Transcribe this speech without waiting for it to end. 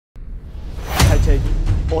team.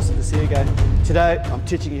 Awesome to see you again. Today, I'm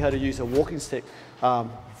teaching you how to use a walking stick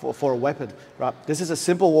for a weapon, right? This is a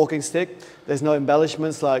simple walking stick. There's no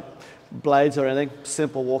embellishments like blades or anything.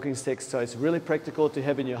 Simple walking stick. So it's really practical to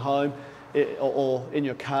have in your home or in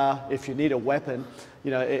your car if you need a weapon, you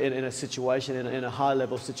know, in a situation, in a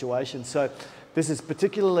high-level situation. So this is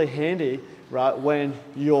particularly handy, right, when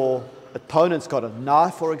your opponent's got a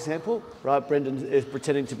knife, for example, right? Brendan is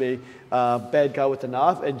pretending to be a bad guy with the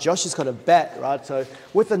knife, and Josh has got a bat, right? So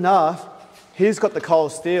with the knife, he's got the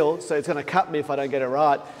cold steel, so it's going to cut me if I don't get it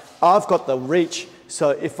right. I've got the reach, so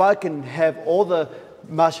if I can have all the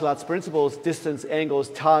martial arts principles, distance, angles,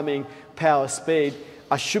 timing, power, speed,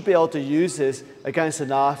 I should be able to use this against the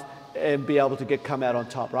knife and be able to come out on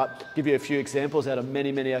top, right? Give you a few examples out of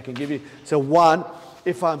many I can give you. So one,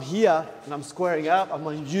 if I'm here and I'm squaring up,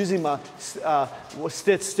 I'm using my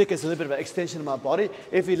stick as a little bit of an extension of my body.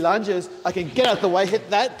 If he lunges, I can get out the way, hit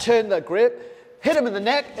that, turn the grip, hit him in the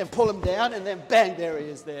neck and pull him down, and then bang, there he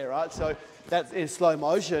is there, right? So that's in slow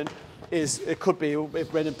motion. It could be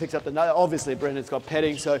if Brendan picks up the nose. Obviously, Brendan's got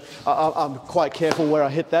padding, so I'm quite careful where I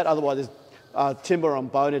hit that. Otherwise, there's timber on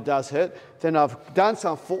bone, it does hurt. Then I've done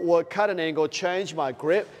some footwork, cut an angle, changed my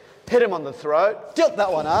grip, hit him on the throat, tilt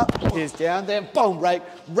that one up, he's down, then boom, rake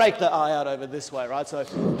the eye out over this way, right? So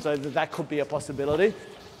that could be a possibility.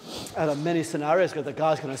 Out of many scenarios, because the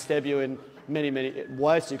guy's going to stab you in many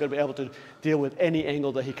ways, so you've got to be able to deal with any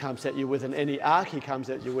angle that he comes at you with and any arc he comes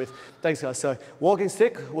at you with. Thanks, guys. So walking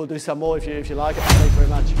stick, we'll do some more if you like it. Thanks very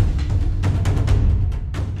much.